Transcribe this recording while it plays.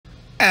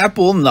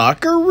Apple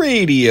Knocker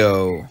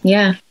Radio.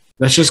 Yeah.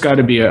 That's just got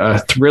to be a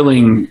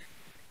thrilling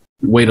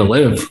way to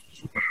live.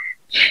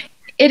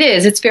 It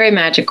is. It's very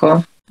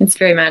magical. It's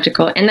very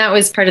magical. And that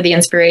was part of the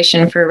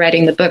inspiration for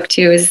writing the book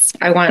too, is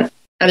I want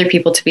other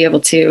people to be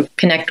able to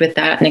connect with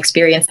that and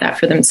experience that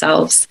for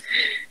themselves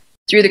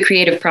through the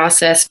creative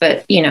process.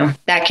 But, you know,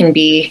 that can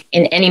be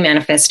in any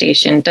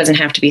manifestation. It doesn't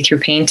have to be through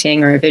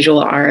painting or visual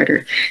art.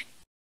 Or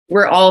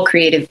we're all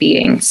creative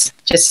beings.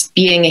 Just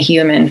being a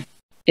human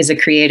is a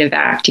creative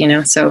act, you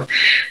know. So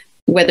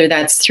whether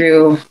that's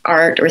through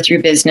art or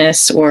through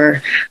business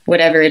or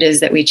whatever it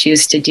is that we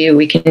choose to do,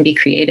 we can be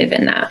creative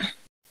in that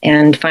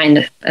and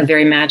find a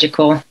very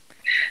magical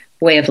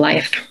way of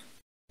life.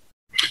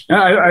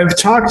 I've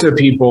talked to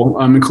people,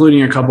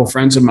 including a couple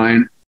friends of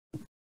mine,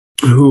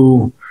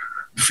 who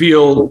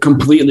feel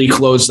completely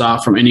closed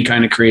off from any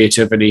kind of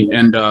creativity,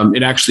 and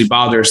it actually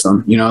bothers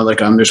them. You know, like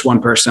there's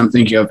one person I'm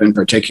thinking of in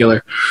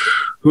particular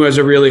who has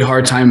a really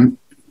hard time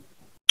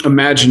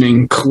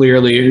imagining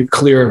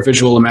clear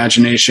visual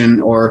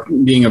imagination or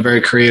being a very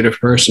creative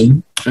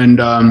person.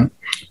 And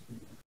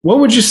what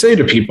would you say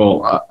to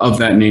people of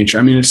that nature?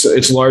 I mean,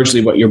 it's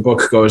largely what your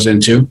book goes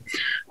into.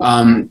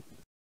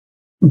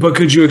 But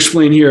could you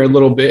explain here a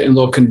little bit in a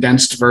little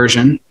condensed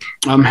version,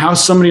 how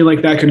somebody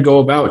like that could go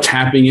about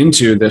tapping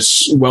into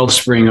this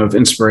wellspring of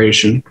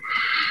inspiration?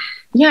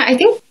 Yeah, I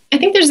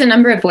think there's a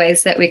number of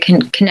ways that we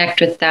can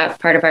connect with that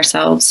part of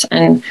ourselves.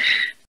 And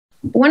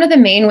one of the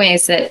main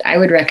ways that I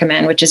would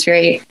recommend, which is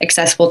very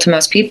accessible to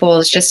most people,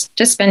 is just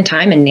spend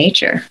time in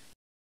nature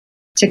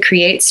to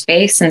create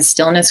space and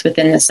stillness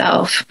within the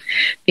self.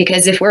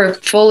 Because if we're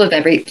full of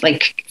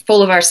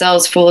full of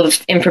ourselves, full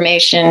of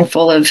information,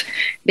 full of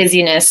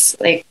busyness,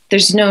 like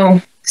there's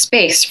no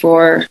space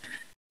for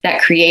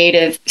that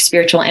creative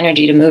spiritual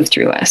energy to move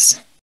through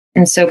us.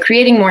 And so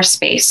creating more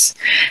space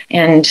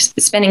and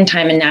spending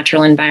time in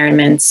natural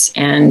environments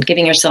and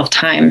giving yourself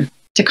time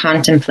to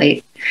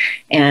contemplate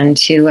and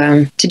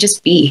to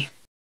just be,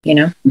 you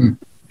know.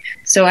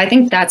 So I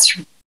think that's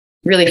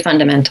really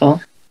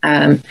fundamental.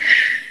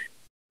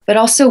 But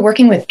also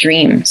working with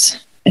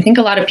dreams. I think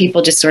a lot of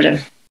people just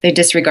they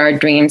disregard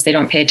dreams. They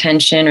don't pay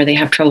attention, or they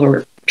have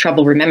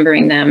trouble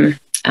remembering them.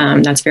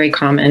 That's very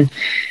common.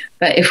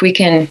 But if we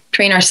can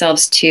train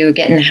ourselves to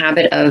get in the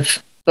habit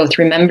of both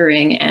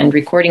remembering and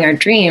recording our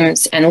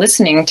dreams and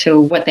listening to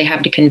what they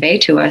have to convey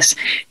to us,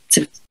 it's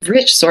a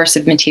rich source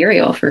of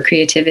material for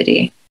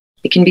creativity.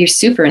 It can be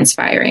super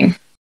inspiring,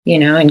 you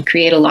know, and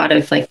create a lot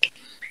of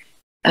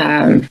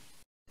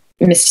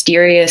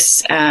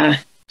mysterious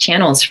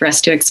channels for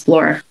us to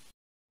explore,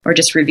 or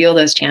just reveal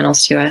those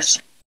channels to us.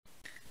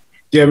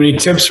 Do you have any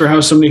tips for how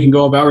somebody can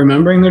go about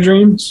remembering their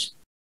dreams?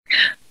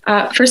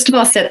 First of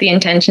all, set the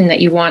intention that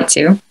you want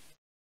to,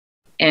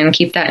 and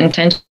keep that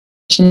intention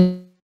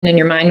in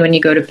your mind when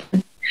you go to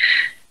bed.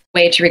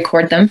 Way to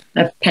record them,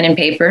 a pen and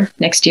paper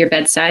next to your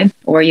bedside,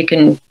 or you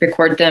can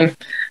record them,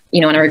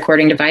 you know, on a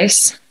recording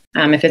device,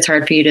 if it's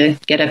hard for you to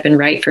get up and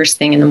write first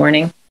thing in the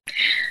morning.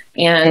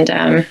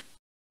 And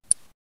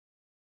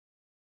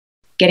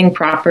getting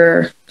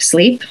proper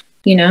sleep,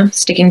 you know,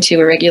 sticking to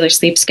a regular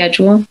sleep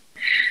schedule.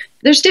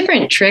 There's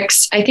different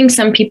tricks. I think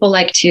some people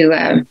like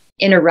to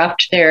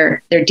interrupt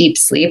their deep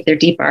sleep, their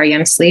deep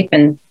REM sleep,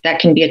 and that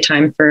can be a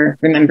time for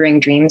remembering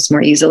dreams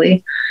more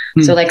easily.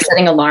 So like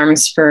setting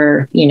alarms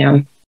for, you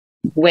know,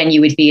 when you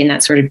would be in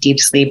that sort of deep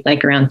sleep,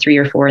 like around 3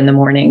 or 4 in the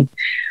morning.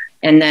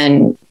 And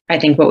then I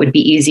think what would be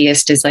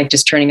easiest is like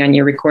just turning on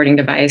your recording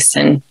device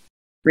and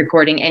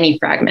recording any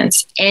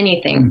fragments,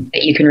 anything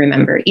that you can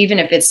remember, even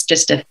if it's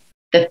just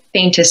the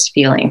faintest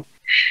feeling.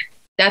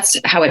 That's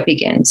how it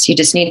begins. You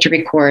just need to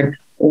record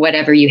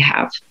whatever you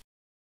have,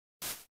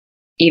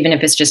 even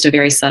if it's just a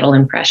very subtle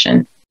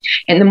impression.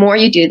 And the more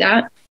you do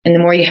that, and the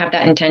more you have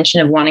that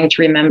intention of wanting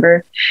to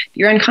remember,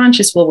 your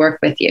unconscious will work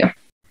with you.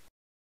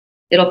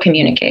 It'll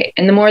communicate.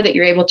 And the more that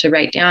you're able to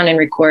write down and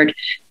record,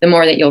 the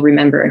more that you'll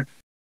remember.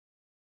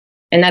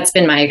 And that's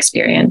been my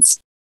experience.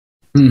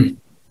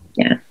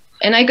 Yeah.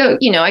 And I go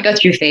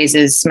through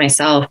phases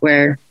myself,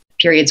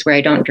 periods where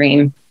I don't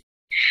dream.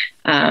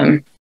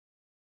 And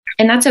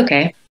that's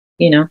okay.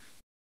 You know,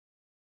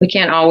 we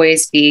can't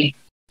always be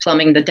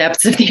plumbing the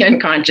depths of the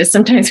unconscious.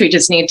 Sometimes we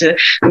just need to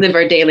live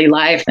our daily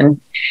life. And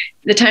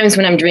the times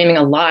when I'm dreaming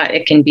a lot,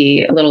 it can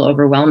be a little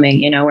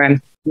overwhelming, you know, where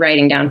I'm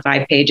writing down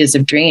 5 pages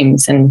of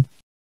dreams and,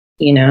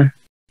 you know,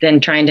 then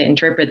trying to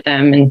interpret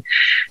them. And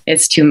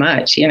it's too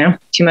much, you know,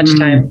 too much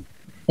time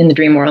in the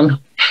dream world.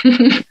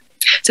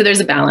 So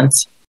there's a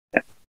balance.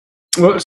 Well,